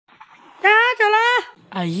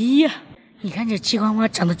哎呀，你看这鸡冠花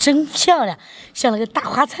长得真漂亮，像那个大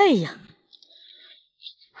花菜一样。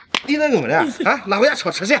你那怎么的啊？拿回家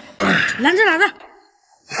炒吃去。拿着拿着。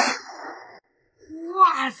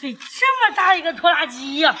哇塞，这么大一个拖拉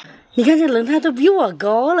机呀！你看这轮胎都比我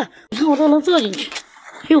高了，你看我都能坐进去。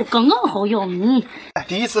哎呦，刚刚好用。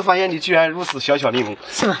第一次发现你居然如此小巧玲珑，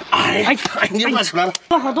是吧？哎，你摸出来了。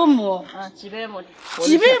哇，好多亩啊，几百亩。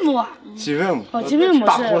几百亩？几百亩？哦，几百亩是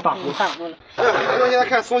大户。大户了。我现在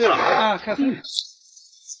看松去了啊，看松。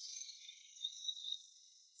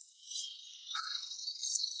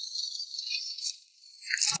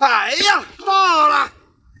哎呀，到了，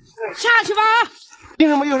下去吧。凭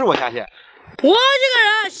什么又是我下去？我这个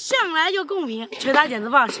人向来就公平，捶打剪子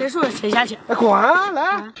棒，谁输了谁下去。滚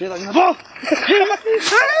来！谁打剪子棒？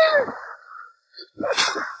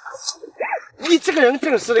你这个人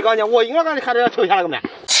真是的，告诉你，我应该让你看着要抽下来个买，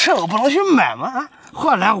这我不能去买吗？啊，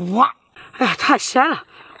后来我，哎呀，太咸了，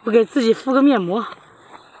我给自己敷个面膜。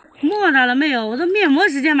摸到了没有？我的面膜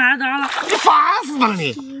时间马上到了。你烦死了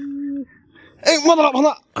你！哎，摸到了，胖子。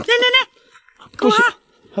来，给我，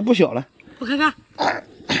还不小了。我看看。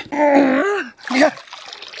你看，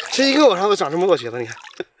这一个偶上都长这么多茄子，你看。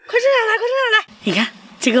快吃点来，快吃点来！你看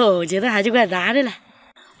这个藕觉得还就怪大的了。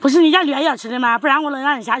不是你家女儿要吃的吗？不然我能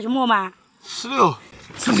让你下去摸吗？是哦，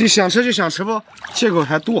自己想吃就想吃不，借口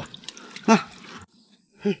还多。啊，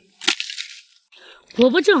我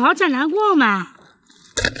不正好站过吗？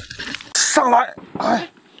上来，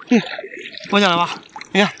哎，摸见了吧？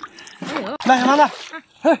你看，来，小胖子，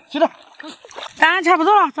哎，去这。当然差不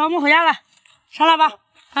多了，咱们回家了，上来吧。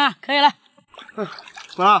啊，可以了。怎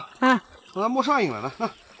么了？我还摸上瘾了呢。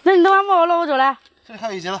那你等会摸我了，我走了。这里还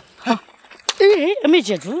有一节子。哎，没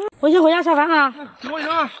接住。我先回家下班啊。摸一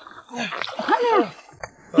下。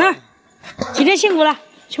那，今天辛苦了，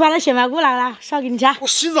去把那咸排骨拿来，烧给你吃。我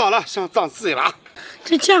洗澡了，想脏自己了。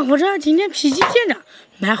这家伙这今天脾气见长，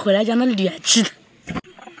买回来叫那脸吃的。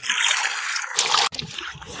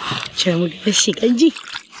全部给它洗干净。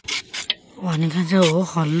哇，你看这藕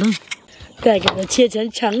好嫩，再给它切成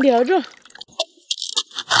长条状。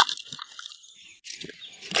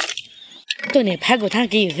炖点排骨汤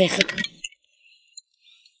给雨飞喝。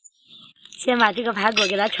先把这个排骨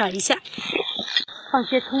给它炒一下，放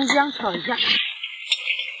些葱姜炒一下，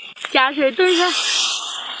加水炖上，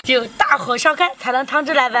只有大火烧开才能汤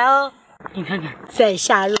汁来白哦。你看看，再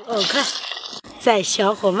下入藕块，再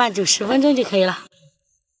小火慢煮10分钟就可以了。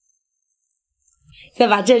再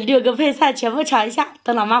把这6个配菜全部炒一下，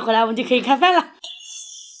等老妈回来我们就可以开饭了。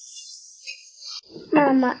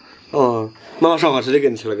妈妈，妈妈烧好吃的给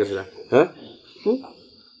你吃了，可是的。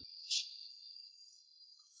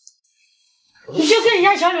你就跟你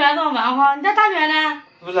家小女儿这么玩哈，你家大女儿呢？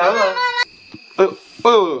不来了。哎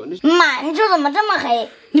呦，妈，你手怎么这么黑？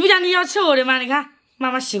你不讲你要吃藕的吗？你看妈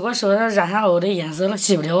妈洗过手上染上藕的颜色了，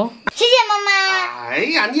洗不掉。谢谢妈妈。哎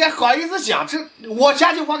呀，你还好意思讲？这我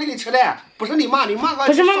下去花给你吃的，不是你妈，你妈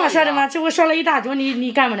不是妈妈烧的吗？这我烧了一大桌，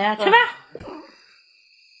你干嘛呢？吃吧。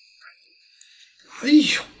哎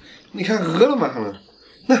呦，你看饿了吗？他们。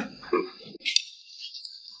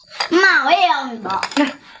妈，我也要一个。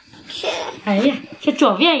哎呀，这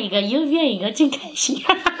左边一个，右边一个，真开心！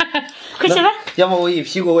快吃吧。要么我一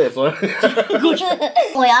屁股我也坐。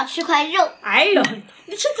我要吃块肉。哎呦，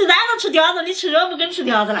你吃子弹都吃条子，你吃肉不跟吃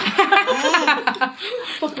条子了？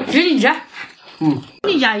这你吃。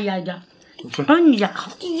你家一样的。哦，你家好。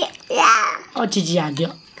哦，姐姐家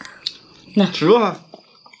的。那吃肉啊。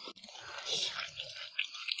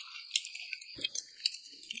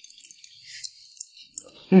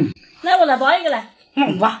来，我来包一个来。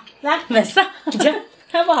哇，来，没事，你吃，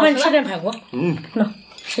太不好吃了。那你吃点排骨。喏，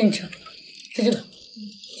给你吃，吃这个，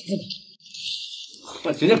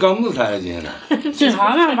我今天刚木菜今天的。正常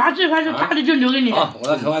啊，把这块是大的就留给你。啊，我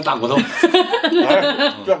来吃碗大骨头。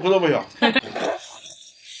这骨头不小。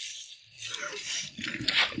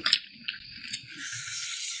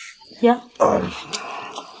行。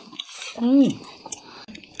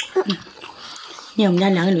你看我们家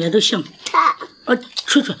2个女儿都香。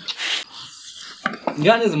吹。你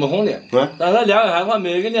看你怎么哄的？但咱2个还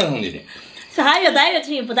没一个年轻的。这还越带越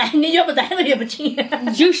亲，不带你越不带着越不亲。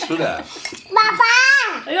就是的。爸爸。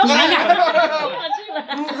哎呦，妈呀！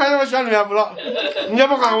你看我家里面不了，你要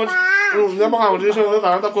不喊我，你要不喊我这声，我早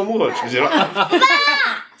上到棺木口吃去了。爸。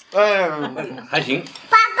哎，还行。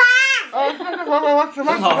爸爸。我吃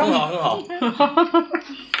饭。很好。爸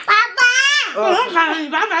爸。我喊你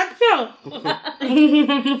爸爸跳。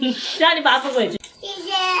让你爸不回去。谢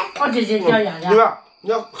谢。我姐姐叫洋洋。对吧？你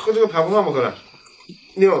要喝这个排骨汤不喝了？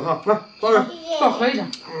牛肉汤，来，倒点。多喝一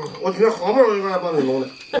点。我今天好不容易刚才帮你弄的。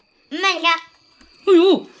妈，你看。哎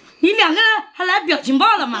呦，你2个人还还来表情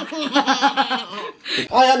包了吗？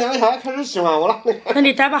哎呀，两个小孩开始喜欢我了。那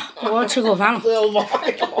你待吧，我吃口饭了。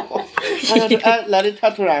哎，来的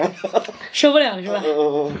太突然了，受不了是吧？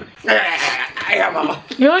哎呀，妈妈，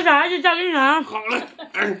有小孩就嫁给你啊！好了。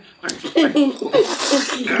哎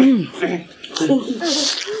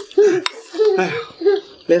呀，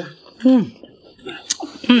来了。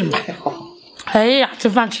哎呀，这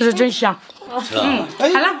饭吃的真香。好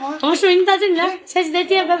了，我们视频到这里了，下期再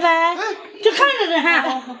见，拜拜。就看着点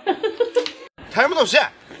哈。看什么东西？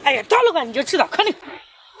哎呀，到了吧你就知道，快点。到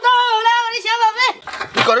了，我的小宝贝。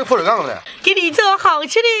你搞这个破水缸干嘛？给你做好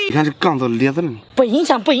吃的。你看这杠都裂着了。不影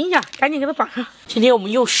响，不影响，赶紧给它绑上。今天我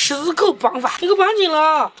们用10个绑法，给它绑紧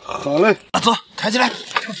了。好嘞，走，抬起来。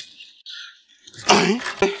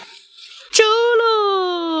走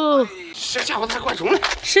喽！这家伙太快重了。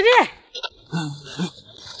是的。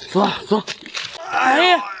走。哎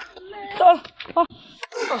呀，到了。好。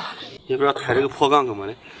也不知道抬这个破杠干嘛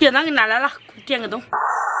的。电脑给拿来了，电个灯。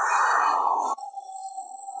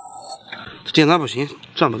这电脑不行，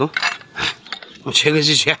转不动。我切个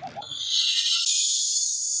机器。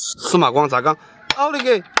司马光砸缸，奥利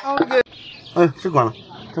给！哎，是关了，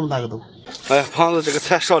这么大个洞。哎呀，胖子，这个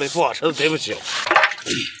菜烧的不好吃，对不起。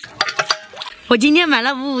我今天买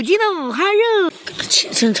了5斤的五花肉，切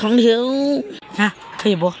成长条。啊，可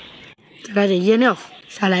以不？再来点腌料，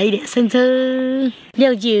再来一点生抽、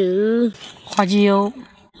料酒、花椒、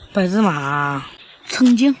白芝麻、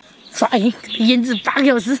葱姜，抓匀，腌制8个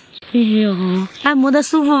小时。哎呦，按摩的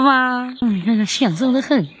舒服吧？你看看，享受的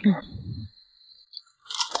很。呀，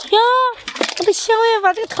这个香味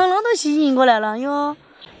把这个螳螂都吸引过来了哟。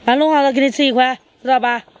来，弄好了给你吃一块，知道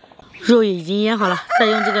吧？肉已经腌好了，再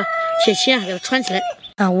用这个铁签给它穿起来，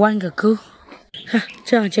弯个钩，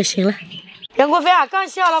这样就行了。杨国飞啊，刚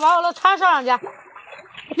洗好了，把我的汤上上去。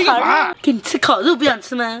你干嘛？给你吃烤肉，不想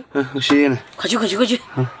吃吗？我歇了。快去！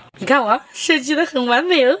你看我设计的很完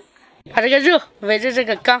美哦。把这个肉围着这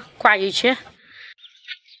个缸挂一圈。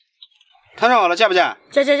汤上好了，加不加？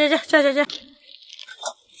加。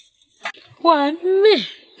完美，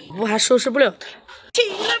我还收拾不了它了。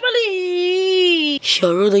进来吧你！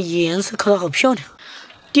小肉的颜色烤得好漂亮。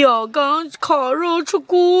吊缸烤肉出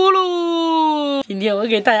锅喽！今天我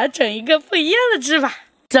给大家整一个不一样的吃法，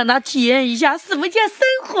让他体验一下什么叫生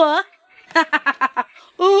活。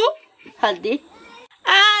哦，好的。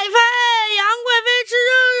哎飞，杨贵妃吃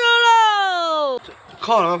肉喽！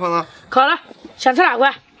烤好了吗，胖子？烤了，想吃哪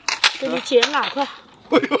块？给你剪哪块？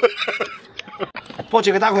帮我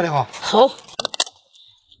剪个大块的哈。好，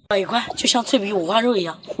烤一块就像脆皮五花肉一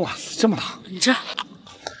样。哇，这么大！你吃。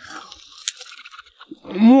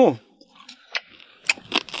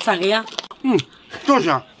咋个样？更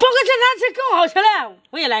香。包个正餐吃更好吃了，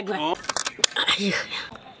我也来块。哎呀，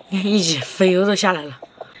一起肥油都下来了。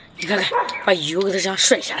你看看，把油给它这样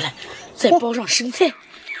甩下来，再包上生菜，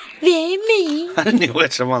完美。你会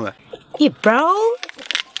吃吗？一包。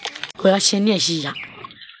我要先练习一下。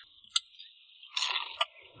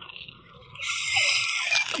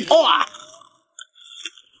哇！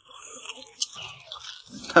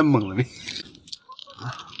太猛了你！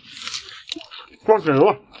装水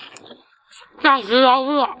了。加时要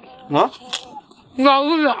不要？啊？要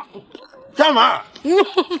不要？干嘛？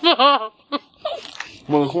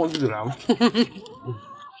我控制来了。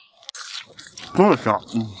真的香，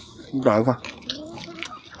你打一块。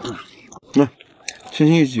那轻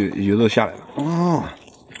轻一挤，油都下来了。哦。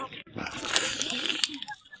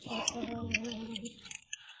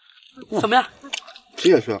怎么样？这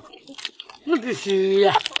也是。那必须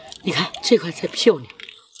呀！你看这块才漂亮。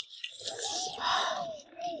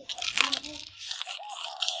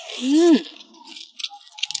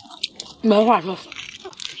没话说。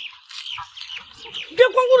别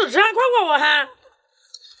光顾着吃，还夸我还。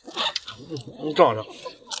你找找。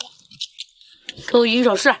给我银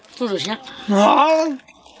手势，助手先。啊！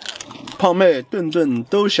胖妹顿顿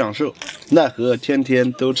都享受，奈何天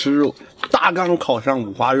天都吃肉。大缸烤上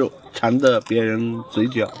五花肉，馋得别人嘴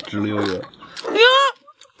角直流油。哟，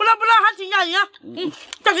不辣，还挺压人啊。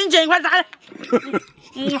再给你剪一块炸的。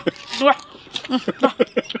吃吧。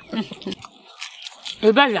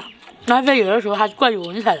没办法，南非有的时候还是怪有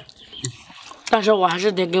文采的，但是我还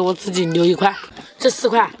是得给我自己留一块，这4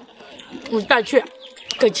块我带去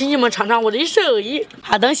给亲戚们尝尝我的手艺。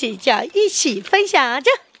好东西就要一起分享着。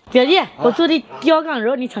表弟，我做的吊缸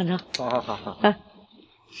肉你尝尝。好。啊，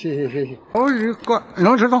谢谢。一个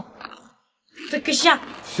能吃到。这个香。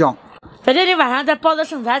在这里晚上再包着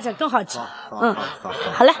生菜吃更好吃。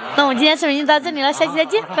好了，那我们今天视频就到这里了，下期再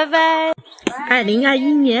见，拜拜。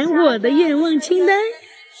2021年我的愿望清单。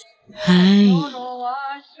哎。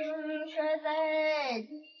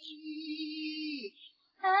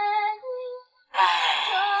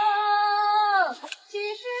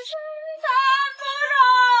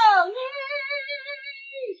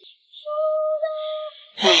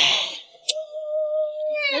你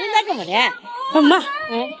在干嘛呢？妈，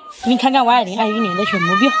你看看我2021年的选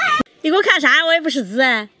目标。你给我看啥？我也不识字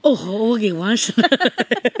哎。哦，我给忘事了。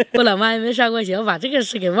我老妈还没上过学，我把这个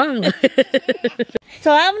事给忘了。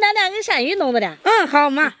走啊，我们俩给鳝鱼弄着点。嗯，好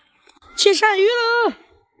妈，切鳝鱼喽。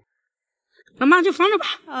妈妈就放着吧。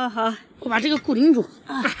好，我把这个固定住。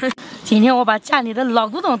今天我把家里的老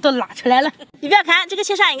古董都拉出来了。你不要看这个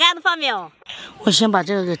切鳝鱼干的方便哦。我先把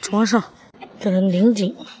这个给装上，给它拧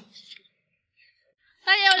紧。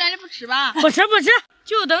大爷，我俩就不吃吧？不吃，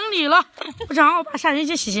就等你了。我正好我把鳝鱼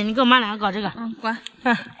去洗洗，你给我们两个搞这个。管。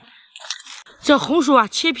这红薯啊，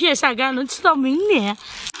切片晒干，能吃到明年，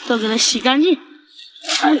都给它洗干净。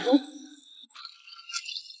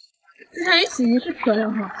这鳝鱼洗是漂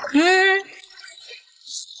亮哈。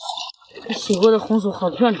洗过的红薯好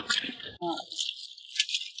漂亮。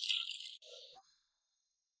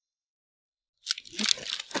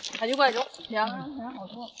它就怪重，两个人好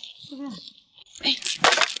多，是不是？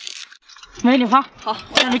没你放。好，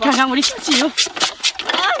让你看看我的小肌肉。对，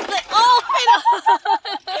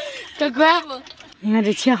飞了。乖，你看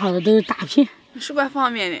这切好的都是大片，是怪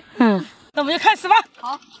方便的。那我们就开始吧。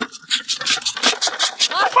好。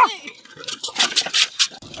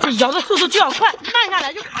这咬的速度就要快，慢下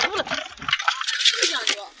来就卡住了。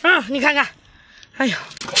你看看，哎呦，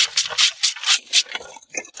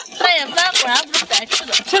大爷饭果然不是白吃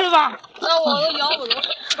的，吃了吧？那我都咬不动。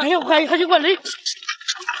哎呦，快给我累！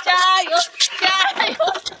加油，加油！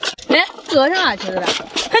哎，搁上哪去了？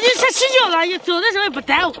他就吃吃酒了，走的时候也不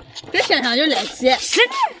带我。这想想就来气。是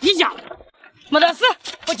的，你讲，没得事。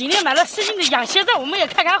我今天买了10斤的羊蝎子，我们也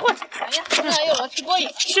开荤。哎呀，那有我吃过瘾。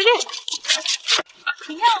是的。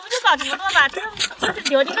今天我们就搞这么多吧，这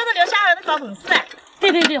留的留下来的搞粉丝。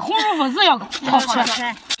对，红薯粉丝要搞，好吃。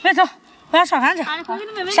来走，我要烧饭去。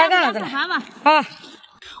晒干了，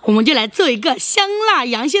我们就来做一个香辣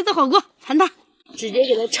羊蝎子火锅，看它，直接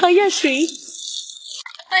给它焯一下水。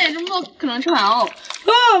大爷这么多可能吃完哦。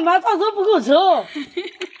妈，到时候不够吃哦。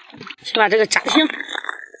先把这个炸香。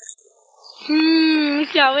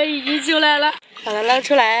香味已经出来了，把它捞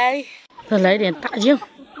出来，再来一点大酱，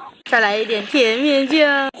再来一点甜面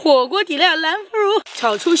酱，火锅底料蓝腐乳，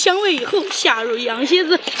炒出香味以后下入羊蝎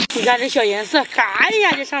子。你看这小颜色，嘎一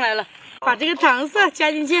下就上来了。把这个糖色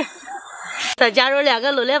加进去，再加入2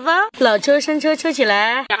个卤料包，老抽、生抽抽起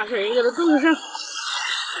来，加水给它冻上。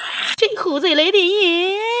最后再来点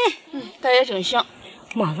盐。大爷真香，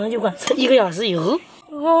马上就管吃1个小时以后。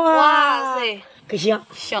哇塞，可香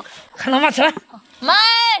香！看老妈吃了。妈，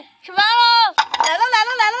吃饭喽！来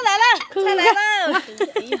了！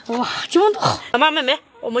哇，这么多！老妈妹，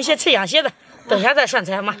我们先吃羊蝎子，等下再涮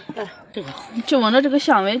菜嘛。这个就闻着这个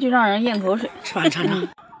香味就让人咽口水。吃完尝尝。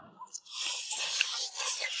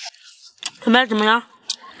怎么样？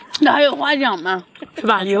那还有花酱吗？是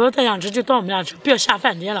吧？以后再想吃就到我们家吃，不要下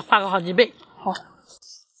饭店了，花个好几倍。好。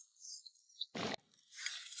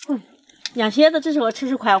羊蝎子，这是我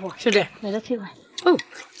吃快活。是的，来这吃一块。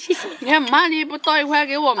谢谢。你看妈，你不倒一块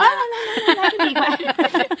给我们？来一块。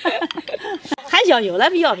太小油了，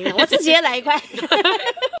不要命！我自己也来一块。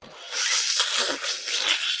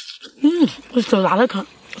这手拿的疼，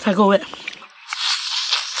才够味。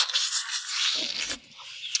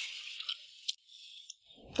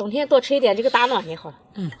冬天多吃一点这个大暖也好。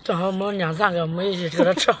正好我们2、3个，我们一起给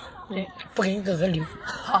它吃。对，不给你哥哥留。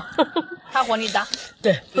好，他火力大。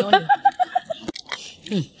对，不用留。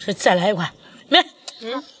再来一块，没。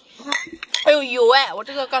哎呦油哎，我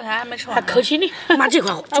这个刚才还没吃完。还客气呢，妈这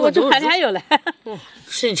块我这盘还有嘞。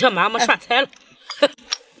是你吃妈妈涮菜了。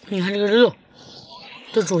你看这个肉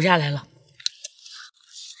都煮下来了。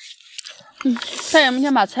大爷，我们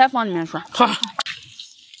先把菜放里面涮。好。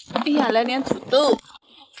底下来点土豆。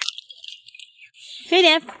给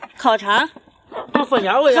点烤肠，粉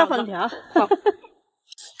条我要。粉条。好。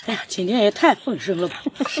哎呀，今天也太丰盛了吧！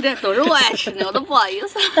是的，都是我爱吃的，我都不好意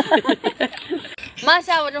思。妈，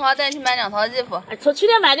下午正好带你去买2套衣服。从去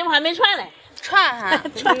年买的我还没穿嘞。穿哈。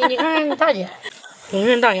你看大姐，永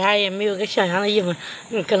远到家也没有个像样的衣服，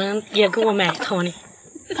你可能也给我买一套呢。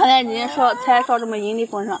看来今天菜烧这么阴的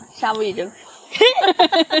风上，下午一蒸。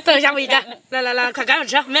等下午一蒸。来，快赶紧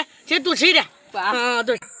吃，没，先多吃一点。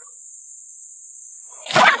对。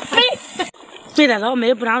没得了，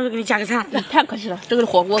没不然我就给你加个菜。太可惜了，这个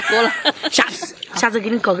火锅够了。下次给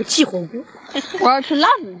你搞个鸡火锅。我要吃辣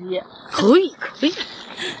子鸡。可以。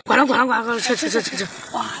管了，吃。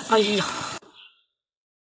哇，哎呀，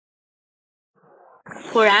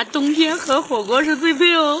果然冬天喝火锅是最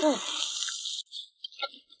配哦。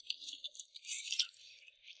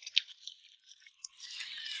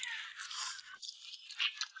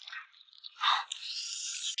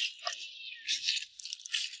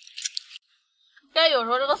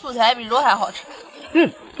素菜比肉还好吃。没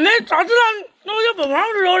早知道那我就不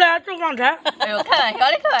放肉了，就放菜。哎呦，开玩笑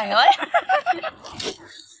的，开玩笑的。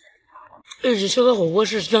一起吃个火锅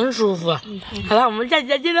是真舒服啊！好了，我们下期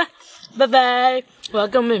再见了，拜拜！我要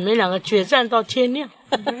跟妹妹两个决战到天亮。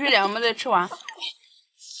必须两个没再吃完。吼吼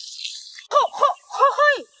吼嘿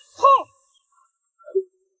吼！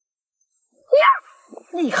呀，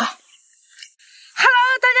厉害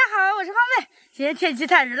 ！Hello， 大家好，我是胖妹。今天天气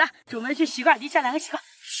太热了，准备去西瓜地下两个西瓜。漂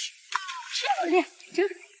亮，真。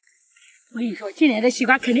我跟你说，今年的西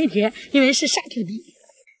瓜肯定甜，因为是沙土地。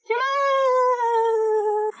去喽！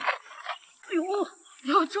哎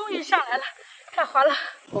呦，终于上来了，太滑了！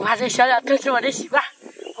我怕这小鸟吞吃我的西瓜，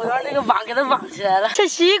我用这个网给它网起来了。吃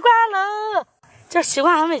西瓜喽！这西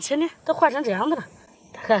瓜还没吃呢，都坏成这样的了。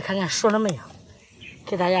大家看看熟了没有？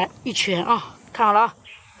给大家一圈啊，看好了啊！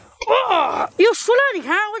哇，又熟了！你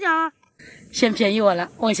看，我讲，先便宜我了。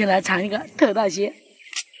我先来尝一个头道鲜。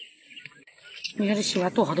你看这西瓜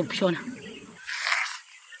多好，多漂亮。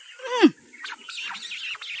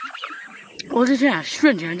我这天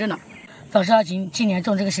顺甜着呢。早知道今年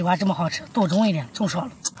种这个西瓜这么好吃，多种一点，种少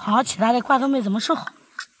了。好，其他的瓜都没怎么收好。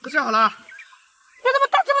都切好了，你怎么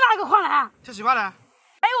大这么大一个筐来？切西瓜了。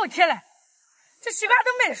哎呦我天嘞，这西瓜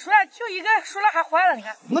都没熟了，就一个熟了还坏了，你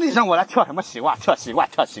看。那你让我来挑什么西瓜？挑西瓜，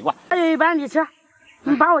挑西瓜。哎，一般你吃，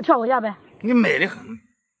你把我挑回家呗。你美得很。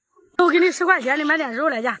我给你10块钱，你买点肉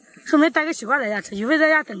来家，顺便带个西瓜在家吃，一会在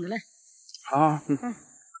家等着嘞。好，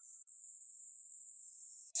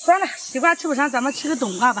算了，西瓜吃不上，咱们吃个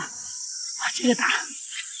冬瓜吧。哇，这个大，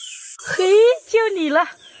嘿，就你了。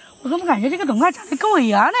我怎么感觉这个冬瓜长得跟我一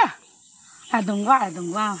样呢？爱冬瓜，爱冬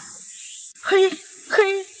瓜。嘿，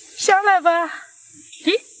嘿，下来吧。咦，洗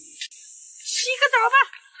个澡吧。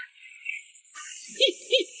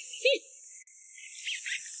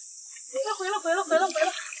回来，快过来！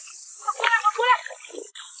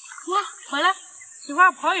我回来，西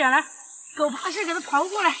瓜跑远了，狗爬式给它跑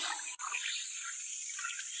过来。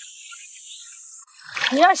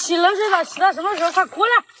你要洗冷水澡，洗到什么时候？快过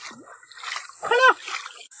来！快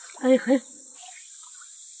点！哎嘿！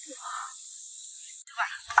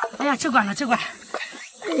哎呀，这管了。哎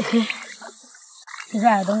嘿！这是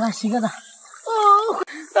矮冬瓜，洗个澡。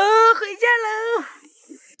回家喽！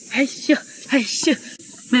害羞，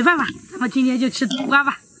没办法，咱们今天就吃冬瓜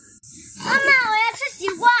吧。妈妈，我要吃西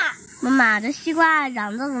瓜。妈妈，这西瓜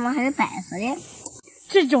瓤子怎么还是白色的？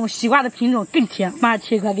这种西瓜的品种更甜，妈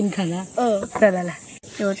切一块给你看看。来。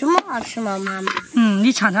有这么好吃吗，妈妈？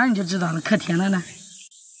你尝尝你就知道了，可甜了呢。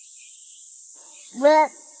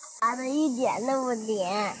它的一点都不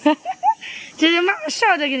甜。这是妈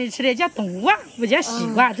烧着给你吃的，叫冬瓜，不叫西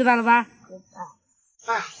瓜，知道了吧？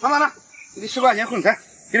哎，妈妈呢？你10块钱混菜，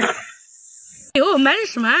给你。哟，买的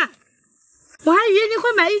什么？我还以为你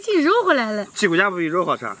会买1斤肉回来了。鸡骨架不比肉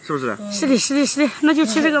好吃，是不是？是的，那就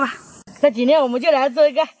吃这个吧。那今天我们就来做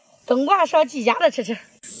一个冬瓜烧鸡夹子吃。把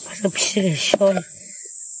这个皮给削了。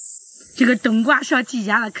这个冬瓜烧鸡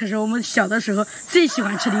夹子可是我们小的时候最喜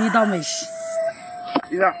欢吃的一道美食。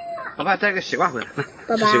医生，爸爸带个西瓜回来，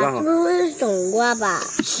爸爸，吃西瓜这不会是冬瓜吧？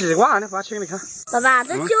西瓜，那爸爸切给你看。爸爸，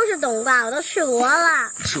这就是冬瓜，我都吃过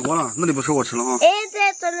了。吃过了，那你不说我吃了哈？哎，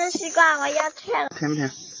对，真的西瓜我要吃了。甜不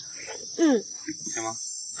甜？甜吗？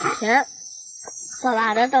甜。爸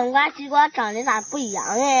爸，这冬瓜、西瓜长得咋不一样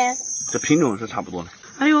哎？这品种是差不多的。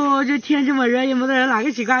哎呦，这天这么热，有没有人拿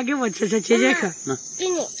个西瓜给我吃，解解渴？给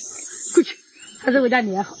你。过去，还是我家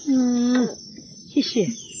年好。谢谢。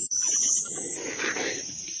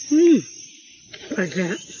把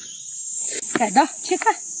这改刀切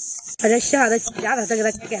开，把这洗好的鸡夹子都给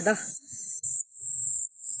它改刀。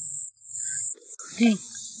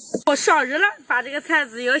我烧热了，把这个菜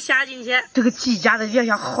籽油下进去。这个鸡夹子要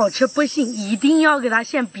想好吃不行，一定要给它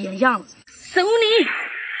先煸香。送你，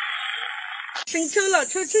生抽、老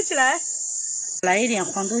抽抽起来，来一点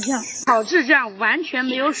黄豆酱，炒至这样完全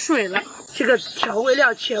没有水了。这个调味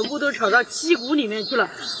料全部都炒到鸡骨里面去了，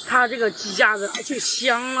它这个鸡架子就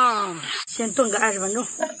香了。先炖个20分钟。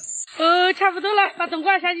差不多了，把冬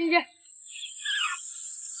瓜下进去。拿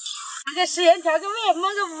个食盐调个味，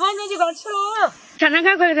焖个5分钟就刚吃喽。尝尝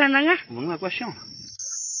看，快尝尝看。闻了怪香的。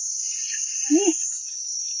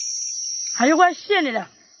还有块咸的了。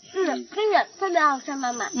真的特别好吃，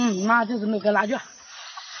妈妈。妈就是没个辣椒。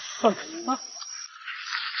好吃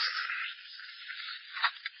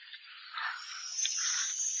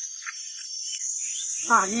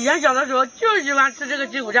啊！以前小的时候就喜欢吃这个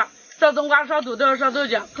鸡骨架，烧冬瓜、烧土豆、烧豆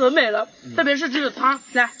角，可美了。特别是这个汤，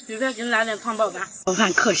来，雨飞给你来点汤爆饭，爆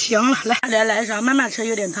饭可香了。来一勺，慢慢吃，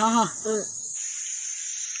有点汤哈。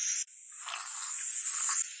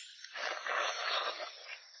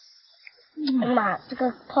妈妈，这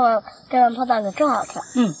个干拌泡大哥真好吃。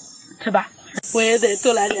吃吧。我也得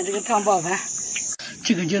多来点这个汤包饭，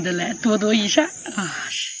这个就得来多多益善啊。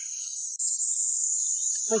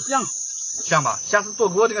那香吧？下次多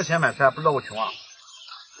给我这个咸买菜，不知道我穷啊。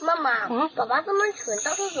妈妈，爸爸这么穷，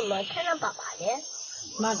当初怎么看上爸爸的？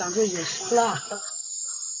妈当初也说了。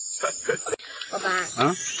爸爸，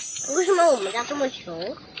为什么我们家这么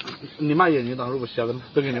穷？你妈眼睛当初不瞎的，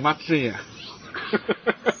都给你妈治眼。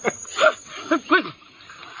滚！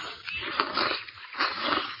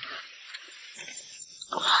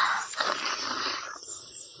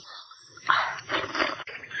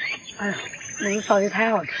哎呀，那个烧的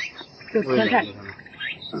太好吃，有甜菜。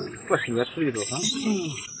我现在吃一口哈。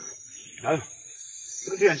哎呦，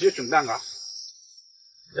这个天气真尴尬，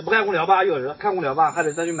也不开空调吧又热，开空调吧还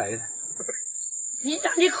得再去买一台。你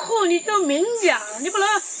长得好，你就明讲，你不能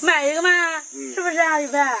买一个吗？是不是啊，雨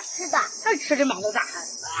飞？是的。他吃的满都大。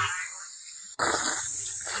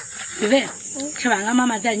雨飞，吃完了妈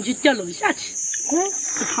妈带你去钓龙虾去。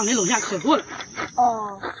这汤的龙虾可多了。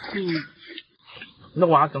哦。那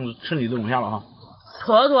我还真是吃你的龙虾了哈。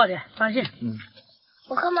可多的，放心。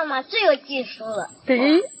我和妈妈最有技术了。对。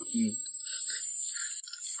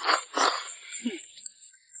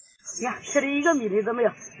呀，吃的一个米粒都没有。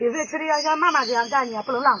雨飞吃的要像妈妈这样干，你也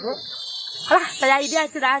不能浪费。好了，大家一定要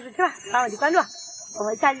记得按时吃吧，把我的关注，我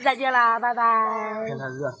们下期再见啦，拜拜。天太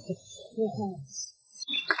热。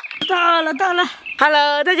到了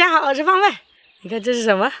 ，Hello， 大家好，我是胖妹。你看这是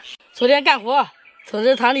什么？昨天干活，从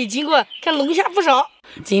这塘里经过，看龙虾不少。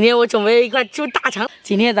今天我准备一块猪大肠，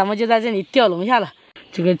今天咱们就在这里钓龙虾了。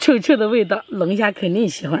这个臭臭的味道，龙虾肯定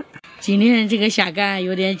喜欢。今天这个虾干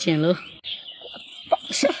有点简陋，绑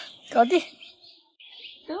上，搞定。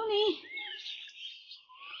走你！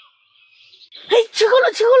哎，吃够了！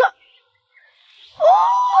哦，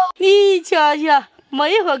你瞧瞧，没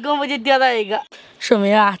一会儿功夫就钓到一个，说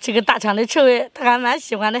明啊，这个大肠的臭味他还蛮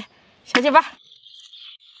喜欢的。下去吧。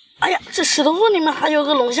哎呀，这石头缝里面还有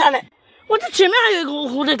个龙虾嘞，我这前面还有一个，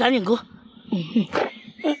我得赶紧勾。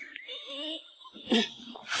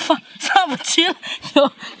上不去了，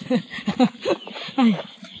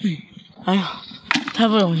哎呀，太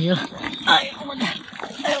不容易了，哎呀，我的，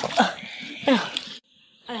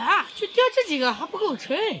哎呀，就钓这几个还不够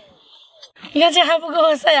吃，你看这还不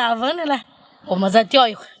够塞牙缝的嘞，我们再钓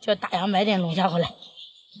一会儿，叫大洋买点龙虾回来，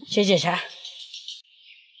解解馋。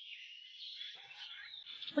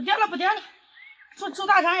不钓了，猪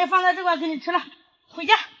大肠也放在这块给你吃了，回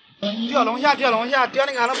家。钓龙虾，钓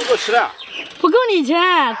你看了不够吃的。不够你吃，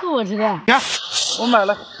够我吃的。你看，我买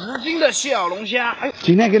了10斤的小龙虾，哎，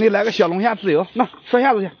今天给你来个小龙虾自由，那摔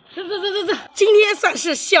下子去。走，今天算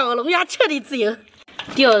是小龙虾彻底自由。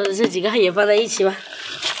钓的这几个也放在一起吧。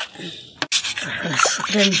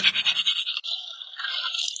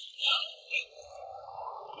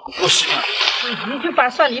不是，你去把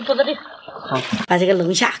蒜泥铺在这。好，把这个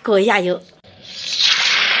龙虾过一下油。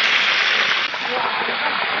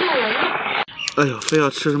哎呦，非要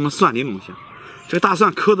吃什么蒜泥龙虾，这个大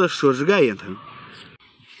蒜抠的手指盖也疼。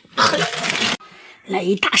来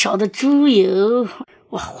一大勺的猪油，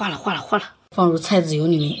哇，化了，放入菜籽油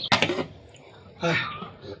里面。哎，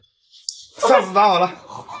蒜子打好了，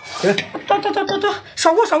行，倒，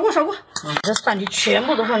烧锅。这蒜泥全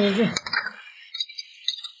部都放进去，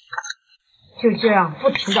就这样不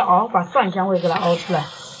停的熬，把蒜香味给它熬出来。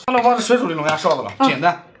不能把这水煮的龙虾烧的了，简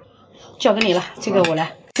单。交给你了，这个我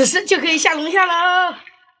来。此时就可以下龙虾了。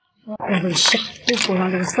让这个虾都裹上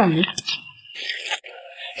这个蒜泥，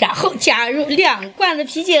然后加入2罐的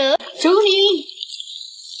啤酒，走你。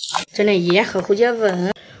整点盐和胡椒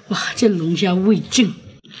粉。哇，这龙虾味正，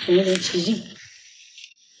有点起劲。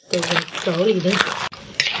搁在粥里头，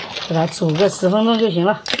给它煮个10分钟就行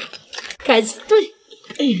了。开始炖。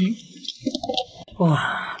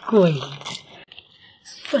哇，过瘾，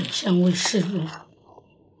蒜香味十足。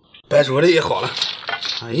白灼的也好了。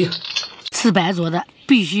哎呀，吃白灼的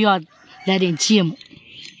必须要来点芥末。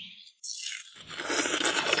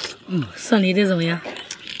蒜泥的怎么样？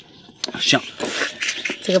香。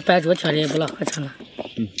这个白灼调的也不老合常了。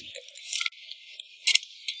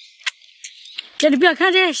这你不要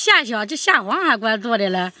看这虾小，这虾黄还怪多的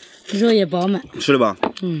了，肉也饱满。是的吧？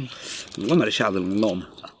我买的虾子能闹吗？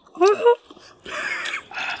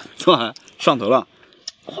这还上头了。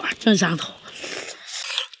哇，真上头。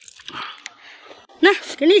那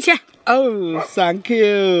给你钱。哦 ，Thank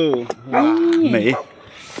you。哇，美。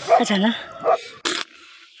快尝尝。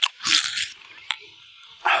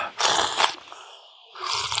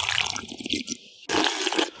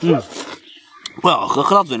不好喝，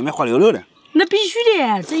喝到嘴里面滑溜溜的。那必须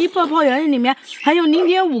的，这一包泡椒里面还有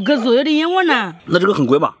0.5克左右的盐味呢。那这个很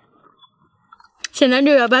贵吧？现在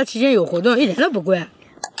618期间有活动，一点都不贵，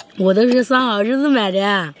我都是算好日子买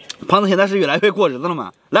的。胖子现在是越来越过日子了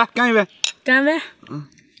嘛？来，干一杯！干杯！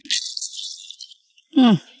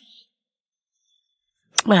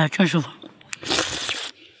哎呀，真舒服。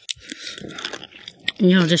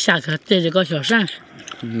你看我这下壳带着个小扇子，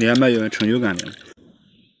你还蛮有成就感的。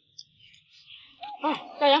哎，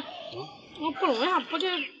大杨，我不能呀，不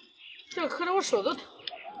这个磕着我手都疼。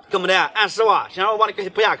怎么的？按时哇？想让我帮你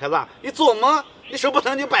补下壳子？你做梦！你手不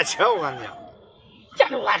疼就别吃，我告诉你。家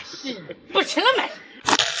里我气，不吃了买。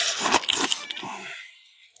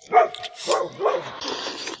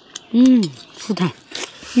舒坦，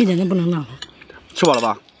一点都不能浪费。吃饱了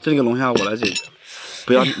吧？这个龙虾我来这个，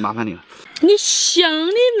不要麻烦你了。你想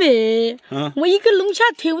的美，我一个龙虾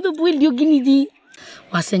腿我都不会留给你的。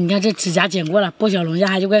哇塞，你看这指甲剪过了，剥小龙虾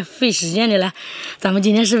还就怪费时间的了。咱们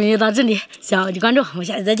今天视频就到这里，喜欢我就关注，我们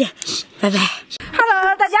下期再见，拜拜。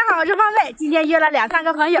Hello， 大家好，我是胖妹，今天约了2、3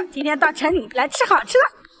个朋友，今天到城里来吃好吃的。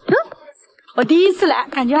我第一次来，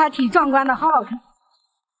感觉还挺壮观的，好好看。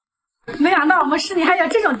没想到我们市里还有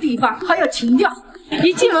这种地方，好有情调。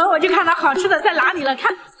一进门我就看到好吃的在哪里了，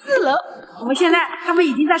看4楼。他们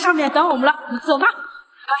已经在上面等我们了，我们走吧。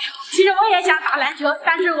其实我也想打篮球，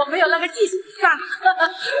但是我没有那个技术，算了。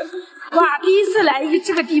哇，第一次来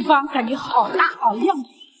这个地方，感觉好大好亮，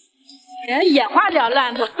人眼花缭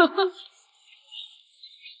乱的。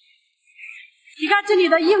你看这里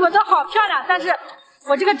的衣服都好漂亮，但是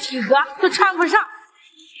我这个体格都穿不上。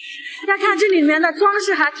大家看这里面的装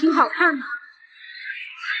饰还挺好看的，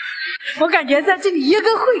我感觉在这里约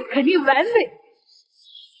个会肯定完美。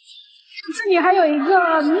这里还有一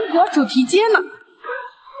个民国主题街呢，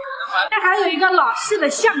这还有一个老式的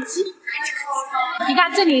相机。你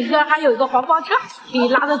看这里还有一个黄包车，可以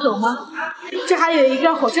拉着走吗？这还有一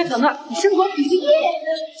个火车头呢，生活笔记。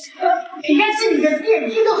你看这里的电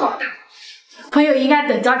梯都好大。朋友应该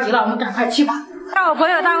等着急了，我们赶快去吧。看我朋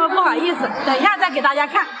友他们不好意思，等一下再给大家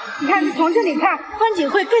看。你看从这里看风景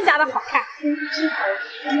会更加的好看。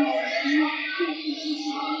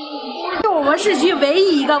是我们市区唯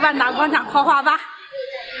一一个万达广场豪华吧。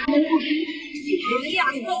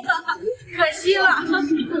可惜了，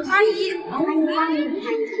阿姨。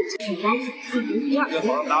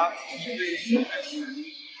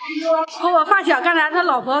和我发小刚才他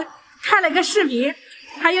老婆看了个视频。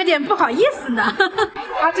还有点不好意思呢，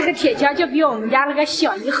他这个铁锹就比我们家那个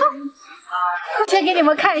小1号。先给你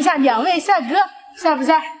们看一下2位帅哥，帅不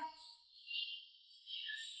帅？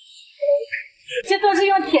这都是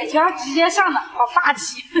用铁锹直接上的，好霸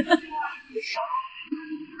气。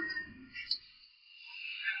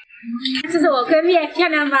这是我闺蜜，漂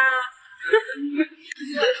亮吧？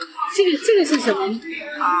这个是什么？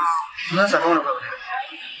那啥东西？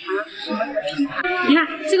你看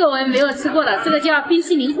这个我也没有吃过的，这个叫冰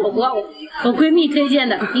淇淋火锅，我闺蜜推荐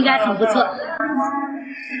的，应该挺不错。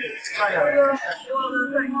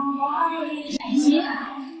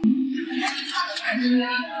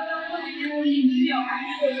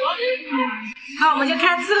好，我们就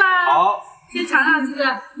开吃啦。好，先尝尝这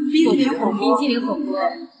个冰淇淋火锅。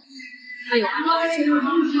哎呦，实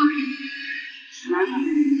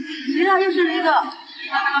际上就是那个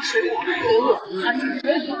水果，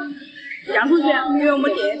洋葱卷，因为我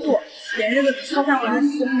们点的多，点这个超3碗，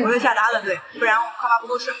我是下达的，对，不然我怕他不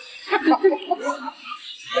够吃。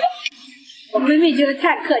我闺蜜就是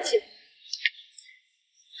太客气了，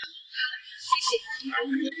谢谢。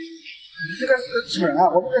你这个是基本上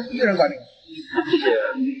我们这是1人管理。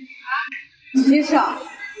介绍。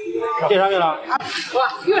介绍去了。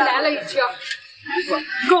哇，又来了一车，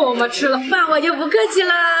够我们吃了，饭我就不客气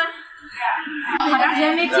了。好长时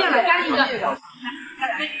间没见了，干一个。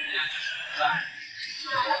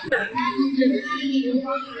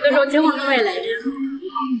那时候结婚都没来着。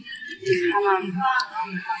看看，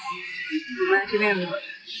我们这边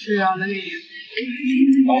是要那里。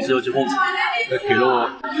当时有结婚，给了我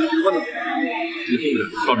这个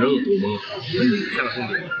上这个多么，现在很多。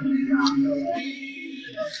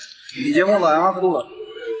你结婚了，然后喝多了。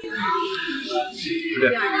对。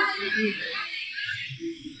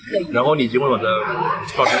然后你结婚了的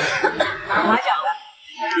上车。我还讲了。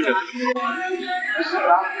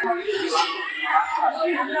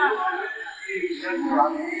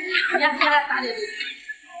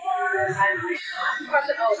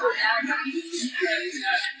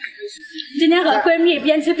今天和闺蜜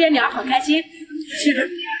边吃边聊，好开心。是。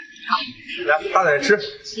来，大胆吃。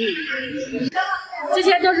这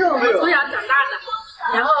些都是我们从小长大的，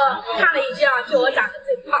然后看了一句啊，就我长得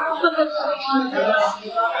最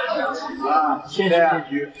先行先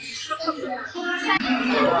居。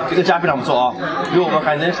这个家非常不错啊，比我们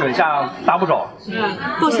海南省下大不少。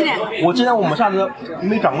多吃点。我记得我们下次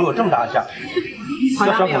没长过有这么大的虾，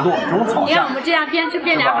要小很多，这种草虾。你看我们这样边吃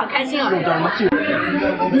边聊，好开心啊！这种叫什么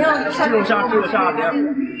这种虾只有下连，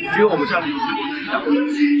只有我们下里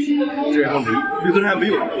这样子，绿根还没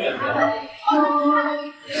有。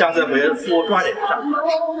下次回多抓点虾，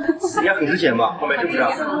应该很值钱吧？后面是不是？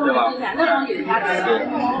对吧？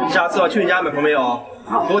对，下次去你家买旁边哦，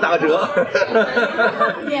给我打个折。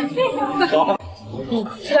好。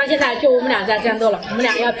吃到现在就我们俩在战斗了，我们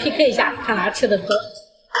俩要 PK 一下，看哪吃的多，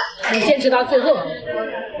能坚持到最后。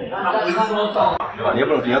对吧？你也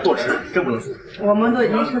不能，你要多吃，真不能输。我们都已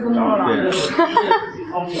经吃这么多了。对。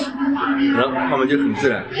然后他们就很自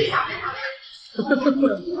然。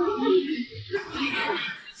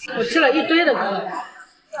我吃了一堆的锅，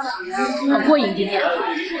好过瘾今天。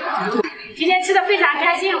今天吃的非常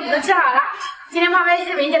开心，我们都吃好了。今天胖妹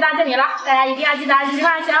视频就到这里了，大家一定要记得10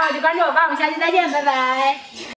块，喜欢我就关注我吧，我们下期再见，拜拜。